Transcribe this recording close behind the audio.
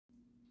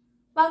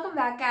Welcome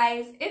back,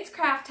 guys. It's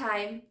craft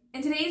time.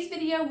 In today's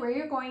video,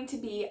 we're going to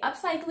be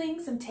upcycling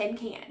some tin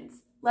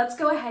cans. Let's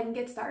go ahead and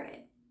get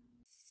started.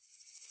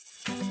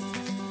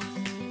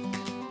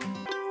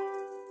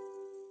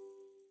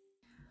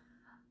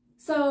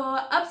 So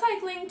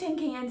upcycling tin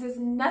cans is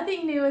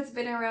nothing new. It's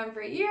been around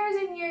for years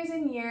and years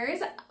and years,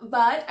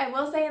 but I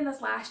will say in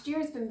this last year,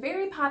 it's been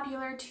very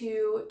popular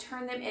to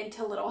turn them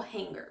into little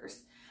hangers.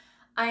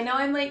 I know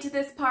I'm late to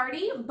this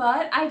party,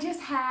 but I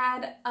just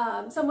had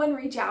someone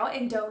reach out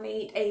and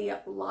donate a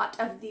lot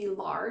of the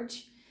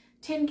large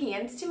tin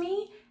cans to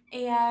me,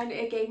 and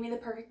it gave me the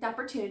perfect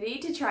opportunity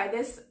to try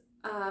this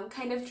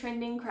kind of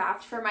trending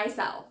craft for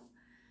myself.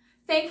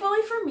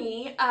 Thankfully for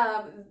me,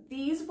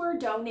 these were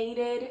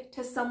donated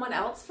to someone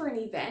else for an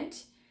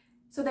event,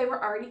 so they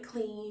were already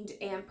cleaned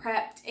and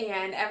prepped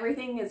and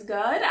everything is good.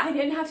 I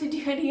didn't have to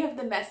do any of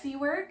the messy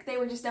work. They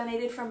were just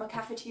donated from a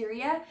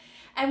cafeteria.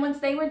 And once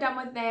they were done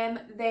with them,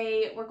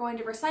 they were going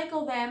to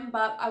recycle them,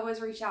 but I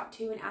was reached out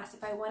to and asked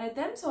if I wanted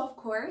them, so of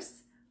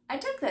course I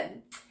took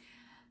them.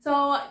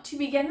 So to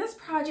begin this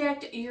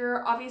project,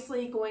 you're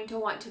obviously going to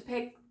want to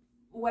pick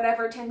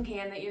whatever tin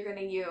can that you're going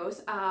to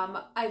use.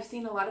 I've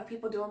seen a lot of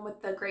people do them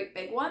with the great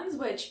big ones,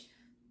 which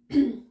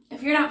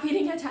if you're not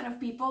feeding a ton of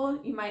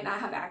people, you might not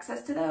have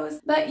access to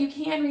those, but you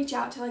can reach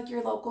out to like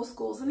your local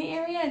schools in the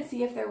area and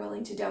see if they're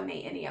willing to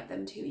donate any of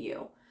them to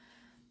you.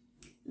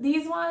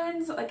 These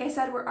ones, like I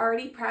said, were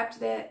already prepped.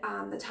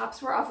 The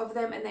tops were off of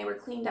them and they were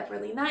cleaned up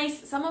really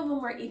nice. Some of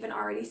them were even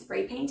already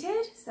spray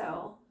painted,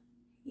 so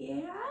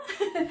yeah.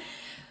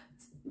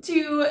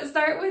 To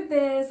start with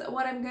this,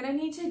 what I'm gonna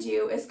need to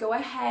do is go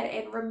ahead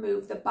and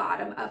remove the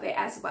bottom of it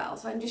as well.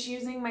 So I'm just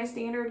using my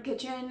standard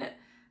kitchen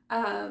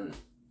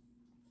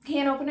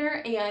can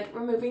opener and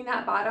removing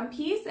that bottom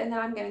piece, and then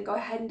I'm gonna go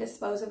ahead and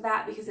dispose of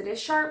that because it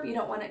is sharp. You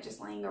don't want it just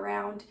laying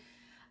around.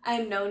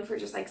 I'm known for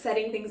just like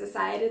setting things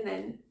aside and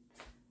then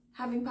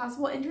having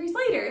possible injuries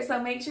later.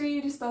 So make sure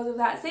you dispose of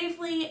that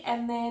safely,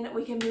 and then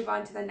we can move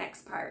on to the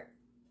next part.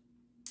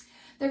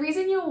 The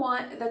reason you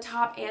want the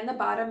top and the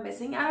bottom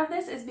missing out of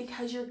this is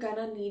because you're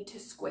gonna need to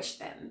squish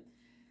them.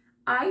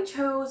 I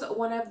chose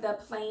one of the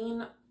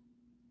plain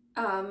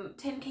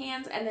tin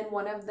cans and then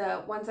one of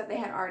the ones that they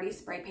had already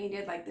spray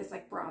painted, like this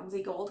like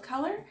bronzy gold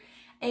color.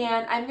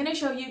 And I'm gonna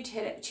show you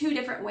two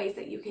different ways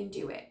that you can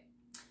do it.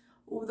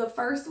 The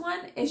first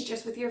one is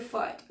just with your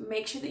foot.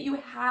 Make sure that you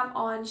have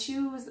on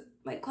shoes,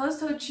 like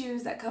closed-toed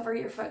shoes that cover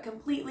your foot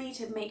completely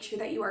to make sure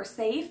that you are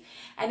safe.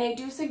 And I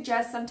do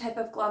suggest some type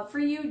of glove for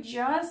you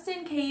just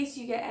in case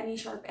you get any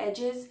sharp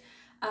edges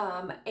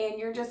and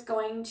you're just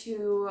going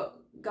to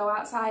go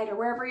outside or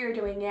wherever you're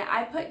doing it.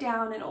 I put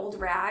down an old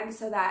rag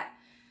so that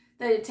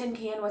the tin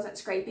can wasn't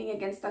scraping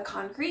against the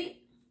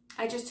concrete.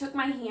 I just took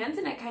my hands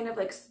and I kind of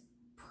like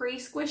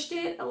pre-squished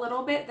it a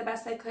little bit, the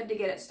best I could to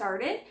get it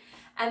started.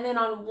 And then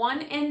on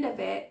one end of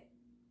it,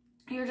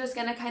 you're just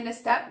gonna kind of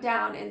step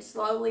down and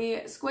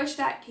slowly squish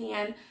that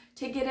can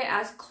to get it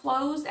as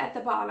closed at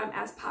the bottom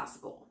as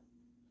possible.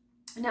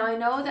 Now I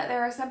know that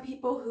there are some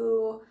people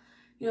who,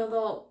 you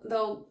know,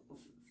 they'll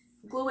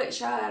glue it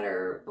shut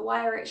or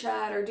wire it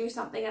shut or do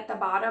something at the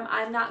bottom.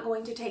 I'm not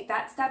going to take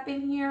that step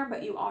in here,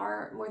 but you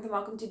are more than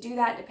welcome to do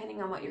that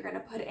depending on what you're gonna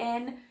put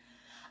in.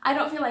 I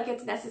don't feel like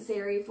it's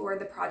necessary for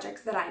the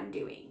projects that I'm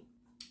doing.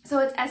 So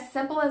it's as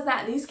simple as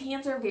that. These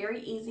cans are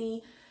very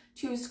easy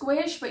to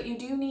squish, but you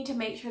do need to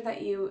make sure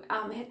that you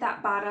hit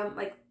that bottom,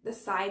 like the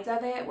sides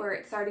of it where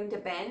it's starting to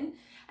bend,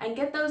 and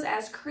get those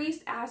as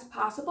creased as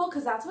possible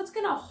because that's what's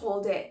gonna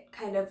hold it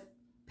kind of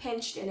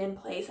pinched and in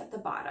place at the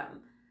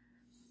bottom.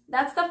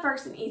 That's the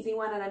first and easy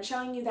one, and I'm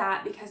showing you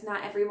that because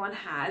not everyone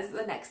has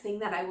the next thing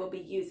that I will be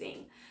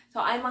using.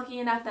 So I'm lucky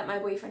enough that my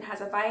boyfriend has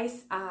a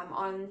vise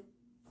on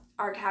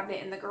our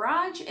cabinet in the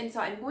garage, and so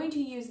I'm going to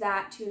use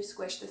that to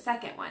squish the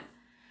second one.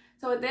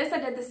 So with this, I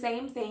did the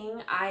same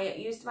thing. I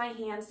used my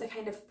hands to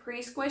kind of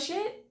pre-squish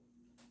it,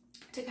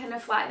 to kind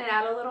of flatten it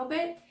out a little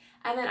bit.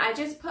 And then I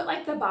just put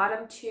like the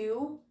bottom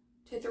 2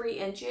 to 3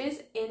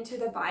 inches into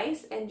the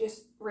vise and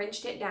just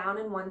wrenched it down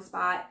in one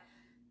spot,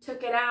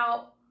 took it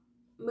out,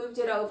 moved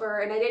it over,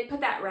 and I did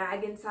put that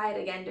rag inside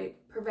again to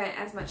prevent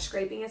as much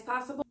scraping as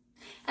possible.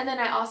 And then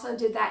I also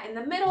did that in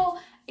the middle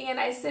and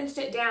I cinched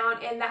it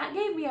down, and that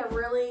gave me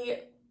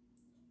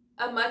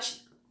a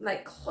much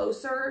like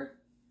closer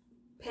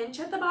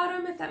pinch at the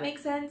bottom, if that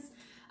makes sense.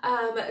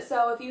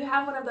 So if you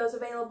have one of those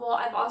available,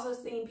 I've also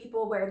seen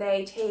people where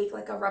they take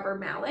like a rubber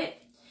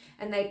mallet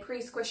and they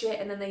pre-squish it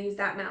and then they use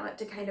that mallet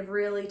to kind of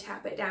really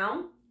tap it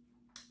down.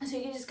 So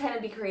you can just kind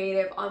of be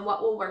creative on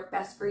what will work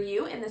best for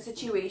you in the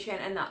situation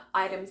and the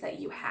items that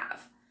you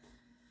have.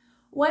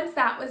 Once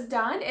that was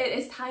done, it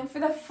is time for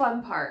the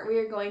fun part. We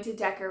are going to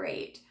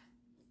decorate.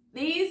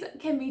 These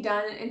can be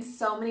done in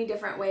so many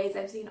different ways.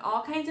 I've seen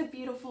all kinds of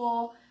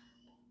beautiful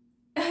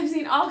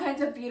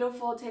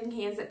tin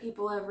cans that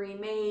people have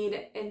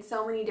remade in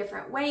so many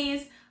different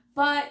ways,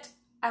 but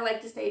I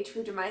like to stay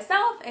true to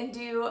myself and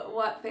do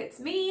what fits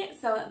me,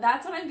 so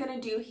that's what I'm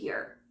gonna do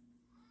here.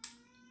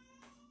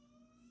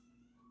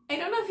 I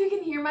don't know if you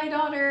can hear my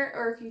daughter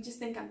or if you just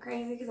think I'm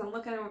crazy because I'm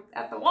looking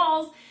at the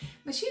walls,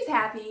 but she's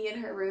happy in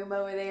her room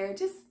over there,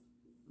 just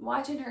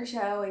watching her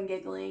show and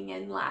giggling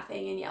and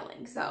laughing and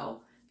yelling.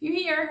 So if you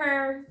hear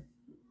her,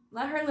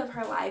 let her live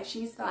her life.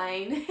 She's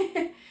fine.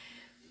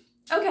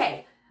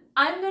 Okay,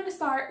 I'm going to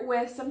start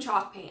with some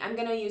chalk paint. I'm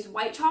going to use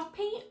white chalk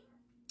paint.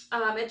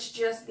 It's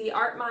just the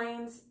Art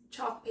Minds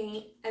chalk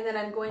paint, and then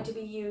I'm going to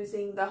be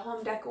using the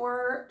Home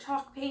Decor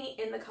chalk paint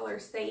in the color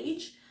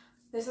Sage.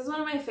 This is one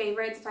of my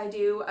favorites if I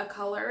do a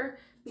color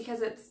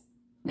because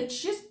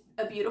it's just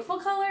a beautiful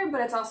color,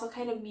 but it's also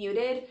kind of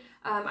muted.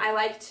 I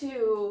like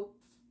to,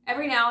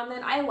 every now and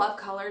then, I love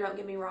color, don't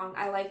get me wrong.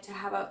 I like to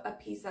have a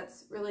piece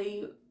that's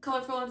really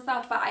colorful and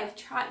stuff, but I've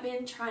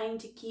been trying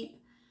to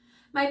keep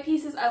my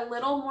pieces a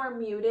little more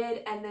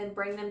muted and then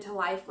bring them to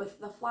life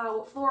with the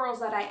florals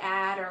that I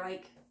add or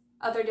like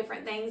other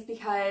different things,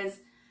 because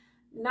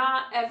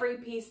not every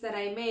piece that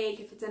I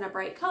make, if it's in a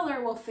bright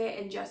color, will fit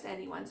in just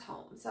anyone's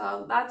home.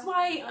 So that's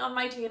why on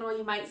my channel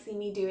you might see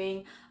me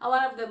doing a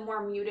lot of the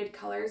more muted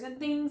colors and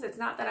things. It's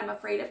not that I'm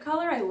afraid of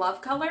color, I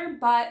love color,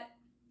 but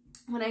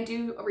when I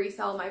do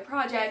resell my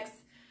projects,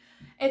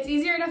 it's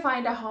easier to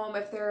find a home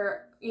if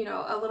they're, you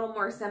know, a little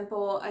more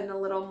simple and a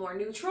little more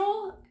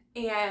neutral,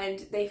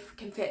 and they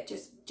can fit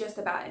just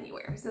about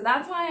anywhere. So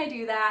that's why I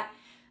do that.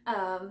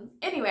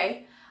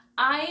 Anyway,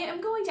 I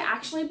am going to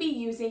actually be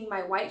using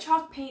my white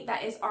chalk paint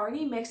that is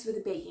already mixed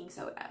with baking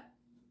soda.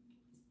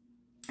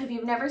 If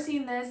you've never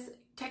seen this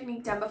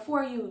technique done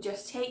before, you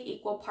just take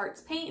equal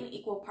parts paint and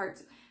equal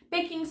parts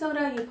baking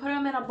soda, you put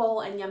them in a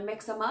bowl and you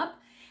mix them up.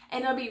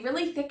 And it'll be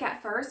really thick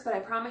at first, but I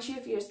promise you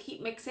if you just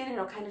keep mixing,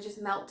 it'll kind of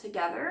just melt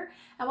together.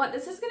 And what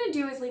this is going to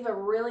do is leave a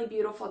really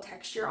beautiful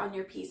texture on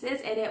your pieces,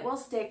 and it will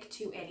stick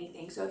to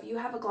anything. So if you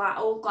have a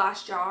old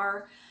glass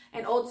jar,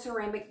 an old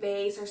ceramic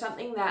vase, or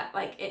something that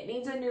like it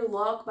needs a new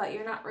look, but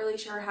you're not really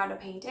sure how to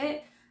paint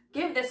it,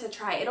 give this a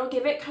try. It'll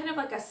give it kind of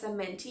like a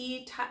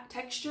cementy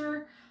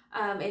texture,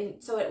 and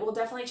so it will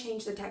definitely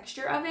change the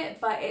texture of it,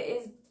 but it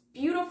is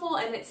beautiful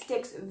and it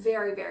sticks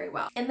very, very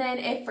well. And then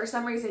if for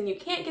some reason you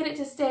can't get it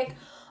to stick,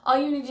 all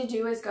you need to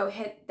do is go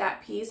hit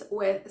that piece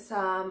with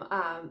some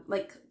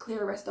like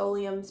clear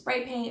Rust-Oleum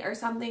spray paint or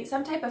something,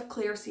 some type of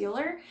clear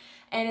sealer,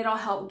 and it'll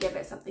help give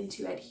it something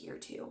to adhere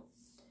to.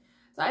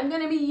 So I'm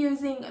going to be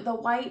using the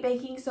white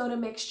baking soda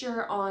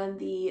mixture on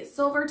the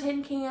silver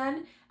tin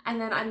can, and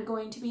then I'm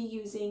going to be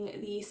using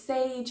the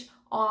sage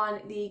on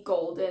the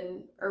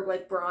golden or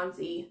like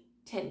bronzy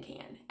tin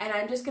can. And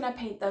I'm just going to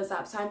paint those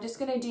up. So I'm just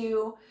going to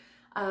do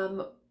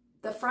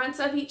the fronts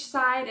of each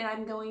side, and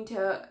I'm going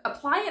to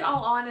apply it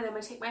all on, and I'm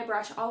going to take my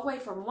brush all the way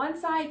from one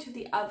side to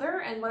the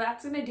other, and what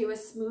that's going to do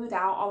is smooth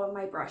out all of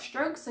my brush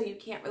strokes so you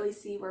can't really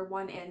see where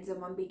one ends and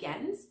one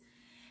begins.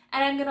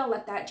 And I'm going to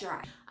let that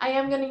dry. I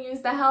am going to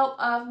use the help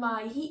of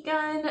my heat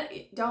gun.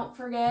 Don't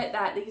forget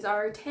that these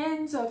are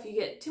tin, so if you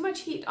get too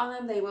much heat on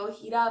them, they will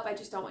heat up. I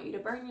just don't want you to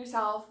burn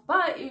yourself,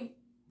 but you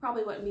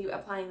probably wouldn't be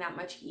applying that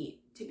much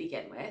heat to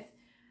begin with.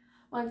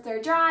 Once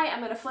they're dry, I'm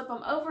going to flip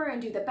them over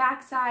and do the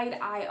back side.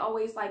 I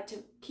always like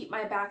to keep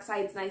my back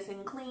sides nice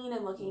and clean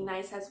and looking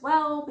nice as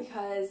well,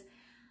 because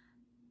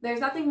there's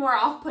nothing more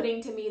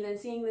off-putting to me than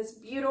seeing this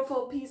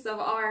beautiful piece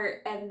of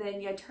art and then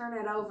you turn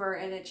it over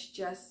and it's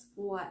just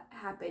what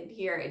happened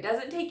here. It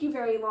doesn't take you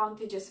very long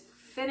to just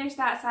finish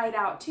that side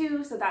out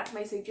too, so that's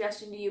my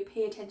suggestion to you.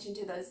 Pay attention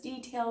to those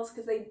details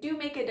because they do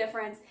make a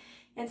difference,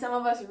 and some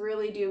of us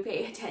really do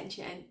pay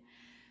attention.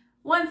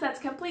 Once that's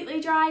completely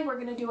dry, we're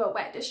going to do a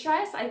wet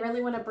distress. I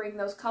really want to bring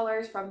those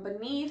colors from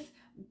beneath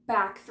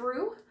back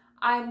through.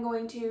 I'm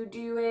going to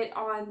do it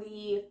on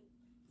the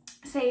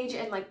sage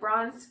and like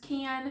bronze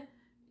can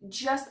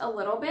just a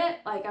little bit.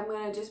 Like I'm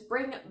going to just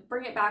bring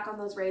it back on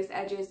those raised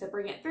edges to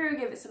bring it through,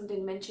 give it some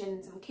dimension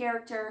and some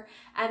character.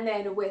 And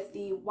then with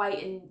the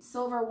white and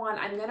silver one,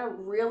 I'm going to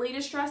really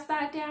distress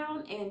that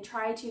down and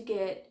try to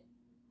get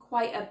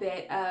quite a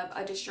bit of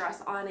a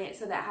distress on it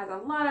so that has a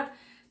lot of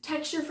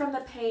texture from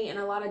the paint and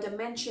a lot of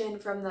dimension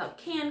from the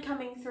can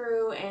coming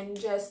through, and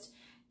just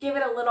give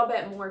it a little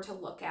bit more to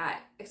look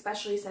at,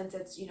 especially since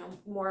it's, you know,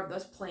 more of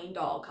those plain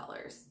dull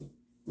colors.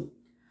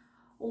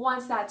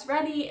 Once that's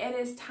ready, it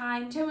is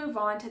time to move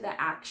on to the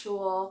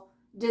actual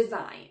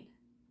design.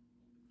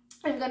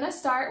 I'm going to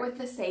start with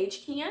the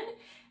sage can,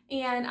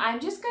 and I'm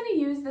just going to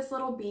use this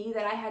little bee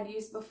that I had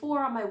used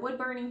before on my wood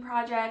burning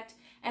project,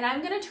 and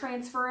I'm going to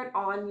transfer it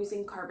on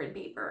using carbon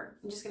paper.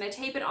 I'm just going to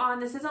tape it on.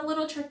 This is a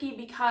little tricky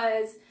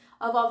because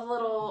of all the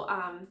little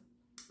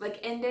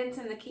like indents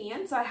in the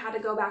can, so I had to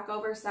go back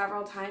over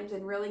several times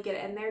and really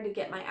get in there to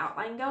get my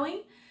outline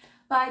going.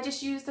 But I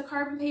just used the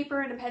carbon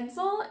paper and a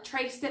pencil,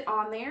 traced it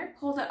on there,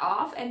 pulled it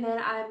off, and then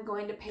I'm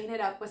going to paint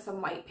it up with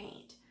some white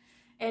paint.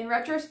 In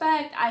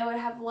retrospect, I would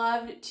have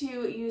loved to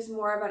use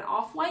more of an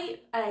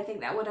off-white, and I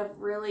think that would have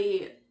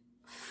really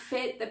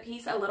fit the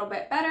piece a little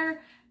bit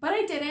better, but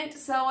I didn't.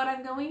 So what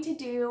I'm going to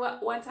do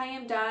once I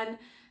am done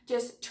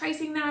just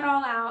tracing that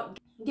all out,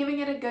 giving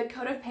it a good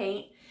coat of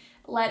paint,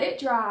 let it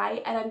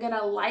dry, and I'm going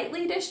to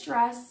lightly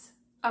distress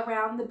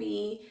around the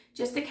bee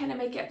just to kind of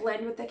make it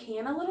blend with the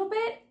can a little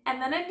bit.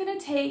 And then I'm going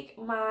to take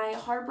my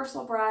hard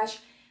bristle brush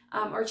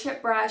or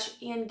chip brush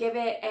and give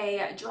it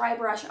a dry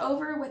brush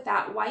over with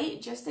that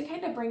white just to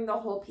kind of bring the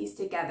whole piece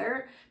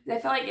together. I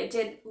feel like it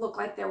did look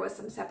like there was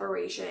some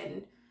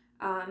separation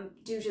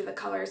due to the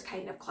colors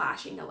kind of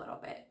clashing a little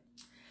bit.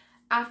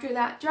 After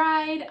that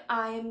dried,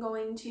 I am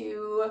going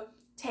to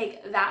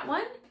take that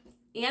one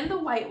and the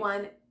white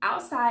one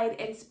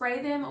outside and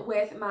spray them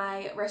with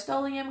my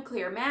Rust-Oleum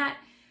Clear Matte.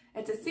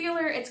 It's a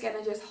sealer. It's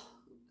going to just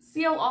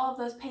seal all of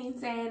those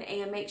paints in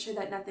and make sure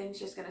that nothing's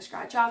just going to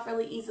scratch off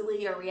really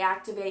easily or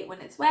reactivate when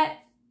it's wet.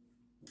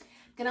 I'm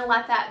going to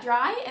let that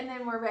dry, and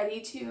then we're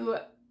ready to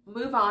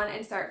move on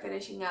and start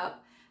finishing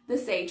up the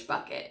sage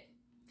bucket.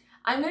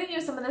 I'm going to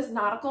use some of this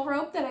nautical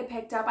rope that I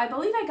picked up. I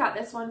believe I got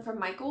this one from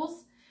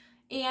Michael's.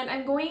 And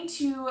I'm going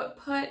to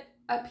put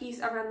a piece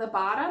around the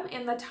bottom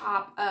and the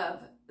top of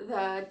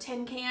the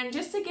tin can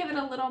just to give it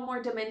a little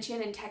more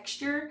dimension and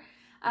texture.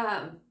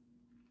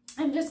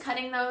 I'm just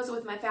cutting those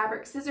with my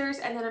fabric scissors,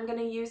 and then I'm going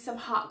to use some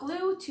hot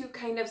glue to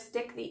kind of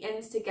stick the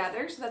ends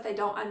together so that they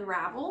don't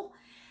unravel.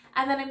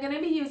 And then I'm going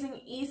to be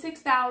using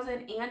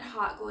E6000 and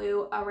hot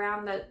glue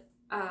around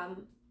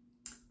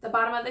the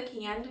bottom of the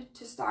can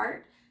to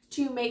start,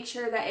 to make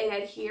sure that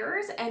it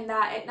adheres, and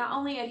that it not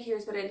only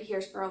adheres, but it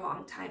adheres for a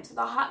long time. So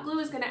the hot glue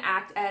is going to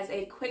act as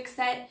a quick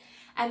set,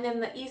 and then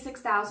the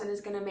E6000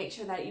 is going to make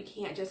sure that you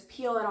can't just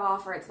peel it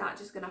off, or it's not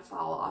just going to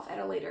fall off at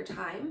a later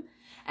time.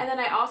 And then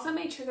I also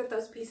made sure that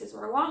those pieces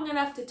were long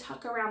enough to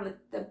tuck around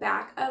the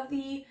back of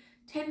the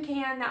tin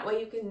can. That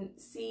way you can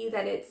see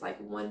that it's like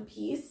one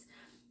piece,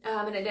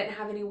 and it didn't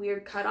have any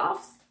weird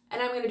cutoffs.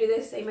 And I'm going to do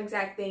the same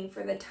exact thing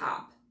for the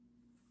top.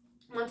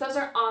 Once those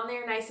are on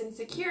there nice and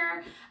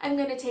secure, I'm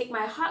going to take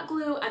my hot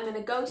glue, I'm going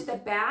to go to the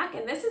back,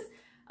 and this is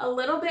a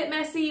little bit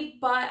messy,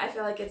 but I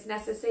feel like it's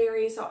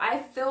necessary. So I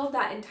filled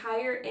that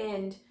entire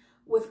end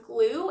with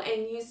glue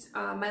and used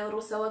my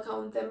little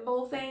silicone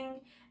thimble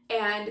thing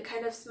and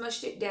kind of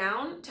smushed it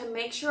down to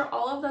make sure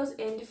all of those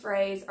end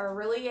frays are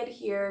really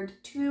adhered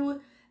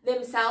to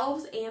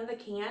themselves and the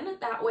can.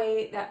 That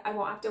way that I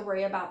won't have to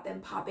worry about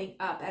them popping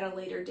up at a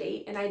later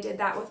date. And I did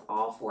that with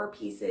all 4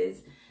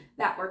 pieces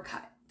that were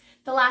cut.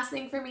 The last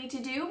thing for me to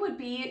do would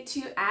be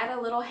to add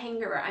a little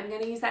hanger. I'm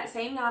going to use that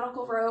same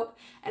nautical rope,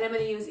 and I'm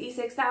going to use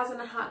E6000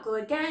 and hot glue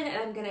again, and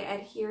I'm going to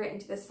adhere it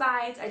into the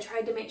sides. I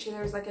tried to make sure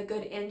there was like a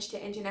good inch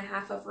to inch and a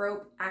half of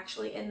rope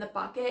actually in the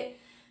bucket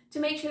to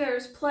make sure there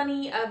was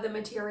plenty of the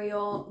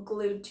material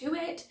glued to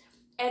it.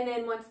 And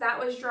then once that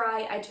was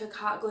dry, I took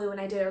hot glue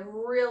and I did a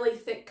really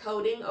thick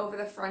coating over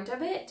the front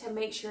of it to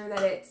make sure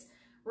that it's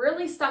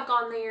really stuck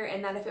on there,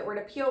 and that if it were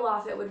to peel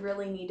off, it would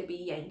really need to be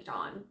yanked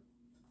on.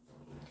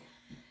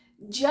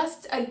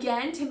 Just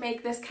again to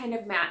make this kind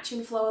of match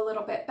and flow a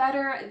little bit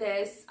better,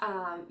 this,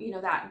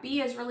 that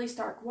bee is really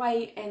stark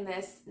white and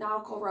this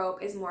nautical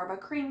rope is more of a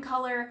cream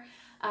color.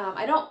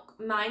 I don't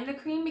mind the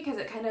cream because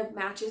it kind of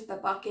matches the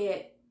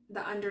bucket,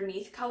 the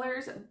underneath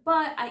colors,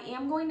 but I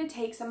am going to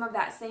take some of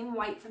that same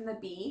white from the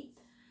bee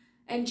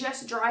and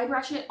just dry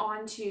brush it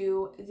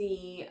onto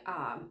the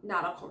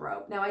nautical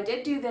rope. Now I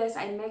did do this,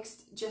 I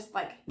mixed just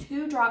like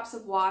 2 drops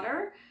of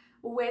water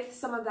with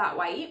some of that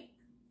white.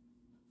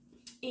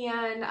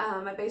 And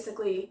I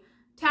basically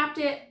tapped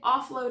it,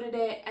 offloaded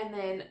it, and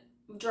then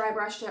dry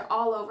brushed it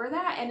all over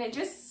that, and it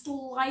just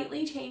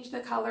slightly changed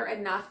the color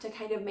enough to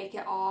kind of make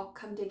it all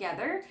come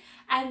together.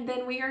 And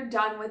then we are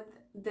done with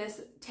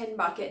this tin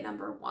bucket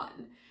number 1.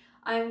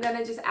 I'm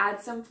gonna just add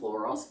some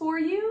florals for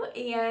you,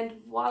 and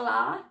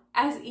voila,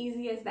 as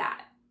easy as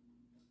that.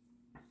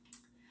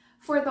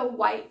 For the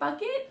white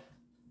bucket,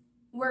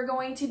 we're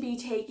going to be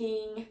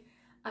taking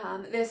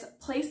this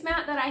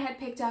placemat that I had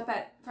picked up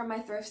from my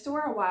thrift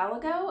store a while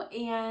ago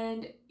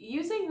and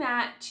using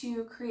that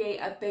to create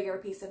a bigger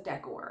piece of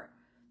decor.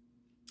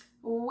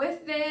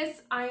 With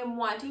this, I am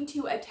wanting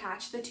to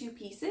attach the 2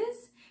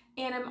 pieces,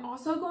 and I'm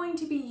also going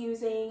to be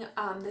using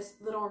this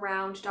little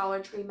round Dollar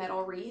Tree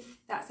metal wreath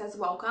that says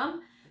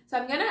welcome. So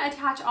I'm going to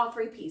attach all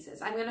 3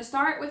 pieces. I'm going to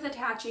start with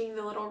attaching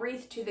the little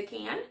wreath to the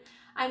can.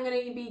 I'm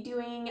going to be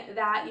doing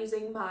that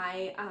using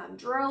my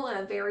drill and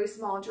a very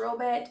small drill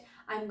bit.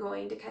 I'm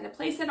going to kind of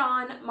place it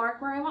on,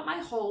 mark where I want my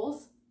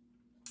holes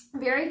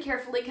very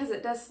carefully because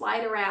it does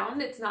slide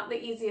around. It's not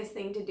the easiest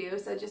thing to do,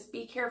 so just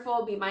be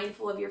careful, be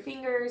mindful of your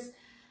fingers,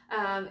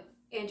 and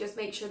just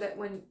make sure that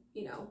when,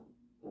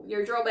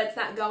 your drill bit's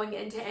not going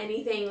into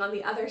anything on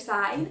the other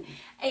side,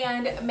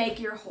 and make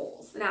your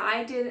holes. Now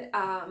I did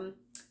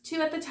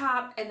 2 at the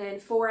top and then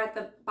 4 at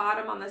the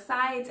bottom on the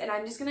sides, and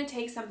I'm just going to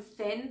take some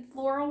thin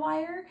floral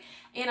wire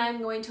and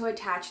I'm going to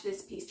attach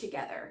this piece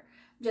together.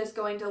 Just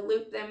going to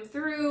loop them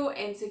through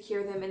and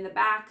secure them in the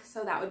back,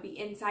 so that would be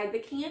inside the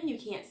can, you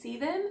can't see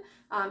them.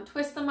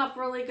 Twist them up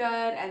really good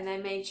and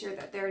then make sure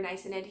that they're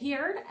nice and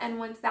adhered. And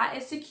once that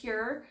is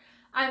secure,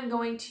 I'm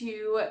going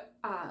to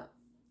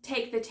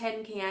take the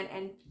tin can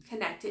and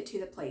connect it to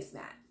the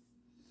placemat.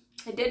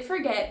 I did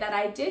forget that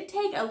I did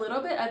take a little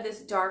bit of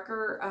this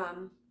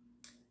darker,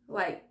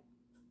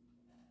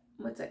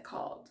 what's it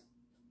called?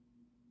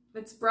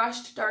 it's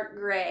brushed dark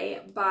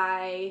gray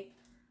by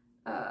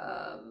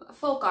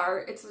Folk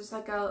Art. It's just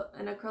like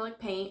an acrylic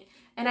paint.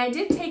 And I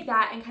did take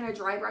that and kind of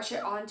dry brush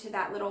it onto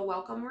that little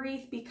welcome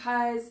wreath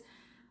because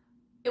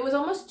it was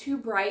almost too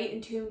bright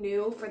and too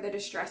new for the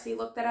distressy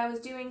look that I was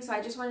doing. So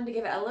I just wanted to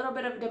give it a little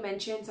bit of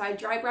dimension. So I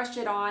dry brushed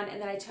it on,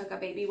 and then I took a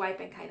baby wipe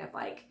and kind of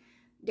like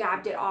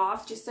dabbed it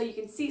off just so you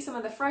can see some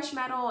of the fresh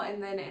metal,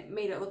 and then it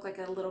made it look like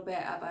a little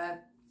bit of a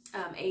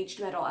aged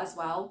metal as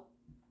well.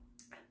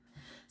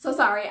 So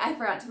sorry, I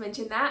forgot to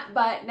mention that.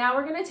 But now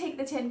we're going to take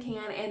the tin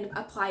can and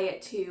apply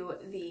it to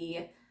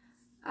the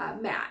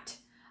mat.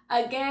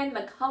 Again,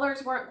 the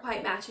colors weren't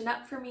quite matching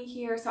up for me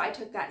here, so I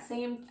took that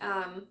same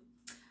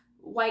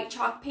white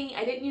chalk paint.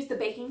 I didn't use the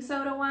baking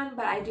soda one,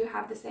 but I do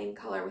have the same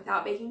color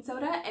without baking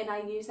soda, and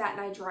I use that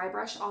and I dry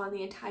brush on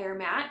the entire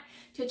mat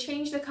to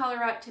change the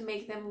color up to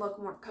make them look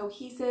more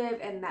cohesive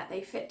and that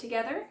they fit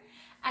together.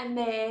 And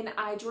then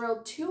I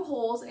drilled 2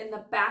 holes in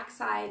the back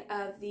side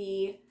of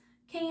the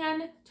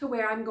can to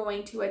where I'm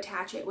going to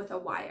attach it with a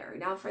wire.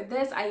 Now for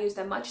this, I used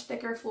a much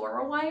thicker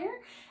floral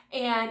wire,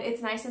 and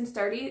it's nice and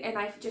sturdy, and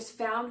I've just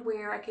found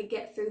where I could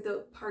get through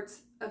the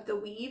parts of the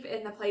weave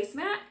in the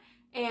placemat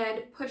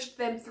and pushed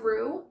them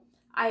through.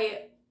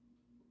 I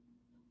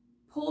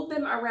pulled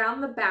them around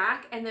the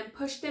back and then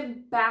pushed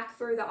them back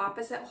through the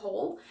opposite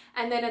hole.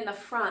 And then in the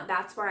front,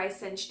 that's where I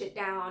cinched it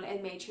down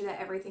and made sure that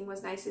everything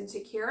was nice and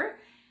secure.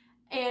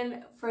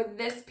 And for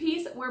this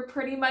piece, we're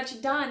pretty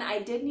much done. I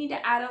did need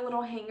to add a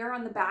little hanger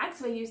on the back,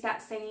 so I used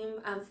that same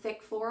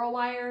thick floral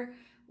wire,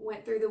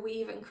 went through the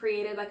weave and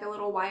created like a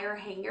little wire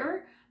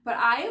hanger. But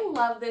I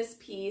love this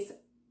piece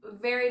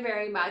very,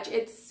 very much.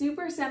 It's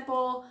super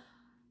simple,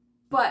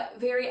 but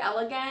very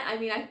elegant. I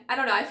mean, I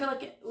don't know, I feel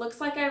like it looks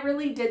like I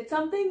really did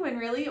something when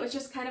really it was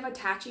just kind of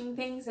attaching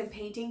things and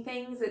painting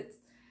things.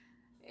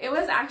 It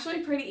was actually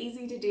pretty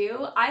easy to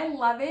do. I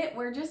love it.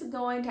 We're just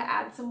going to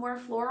add some more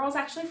florals.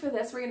 Actually, for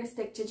this, we're going to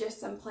stick to just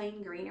some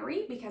plain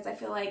greenery because I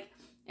feel like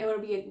it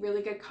would be a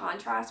really good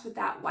contrast with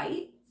that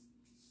white.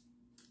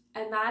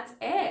 And that's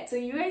it. So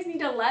you guys need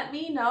to let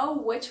me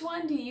know, which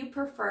one do you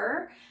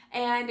prefer,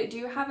 and do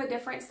you have a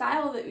different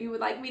style that you would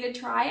like me to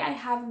try? I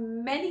have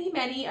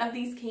many of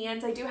these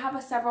cans. I do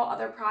have several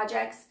other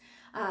projects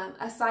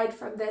aside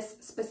from this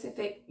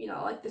specific, you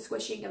know, like the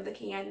squishing of the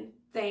can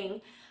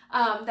thing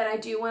that I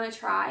do want to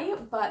try,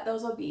 but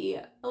those will be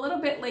a little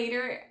bit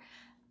later.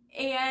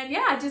 And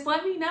yeah, just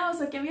let me know.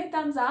 So give me a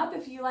thumbs up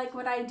if you like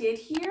what I did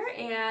here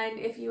and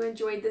if you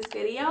enjoyed this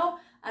video.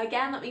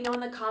 Again, let me know in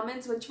the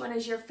comments which one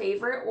is your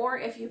favorite, or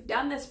if you've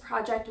done this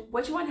project,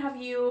 which one have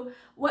you,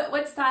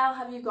 what style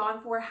have you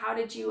gone for? How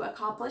did you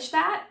accomplish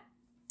that?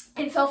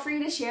 And feel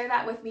free to share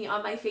that with me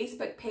on my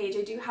Facebook page.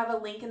 I do have a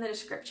link in the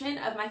description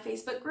of my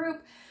Facebook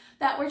group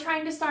that we're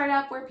trying to start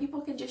up where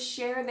people can just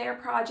share their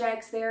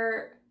projects,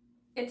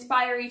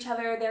 inspire each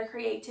other, their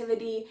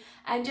creativity,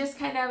 and just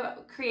kind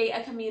of create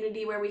a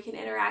community where we can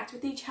interact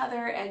with each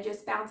other and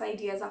just bounce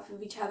ideas off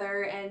of each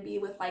other and be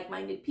with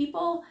like-minded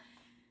people.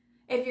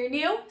 If you're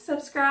new,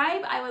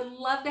 subscribe. I would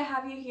love to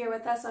have you here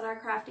with us on our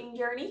crafting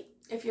journey.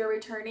 If you're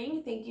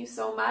returning, thank you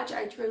so much.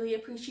 I truly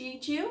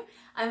appreciate you.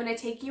 I'm going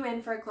to take you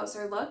in for a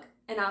closer look,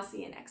 and I'll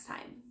see you next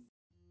time.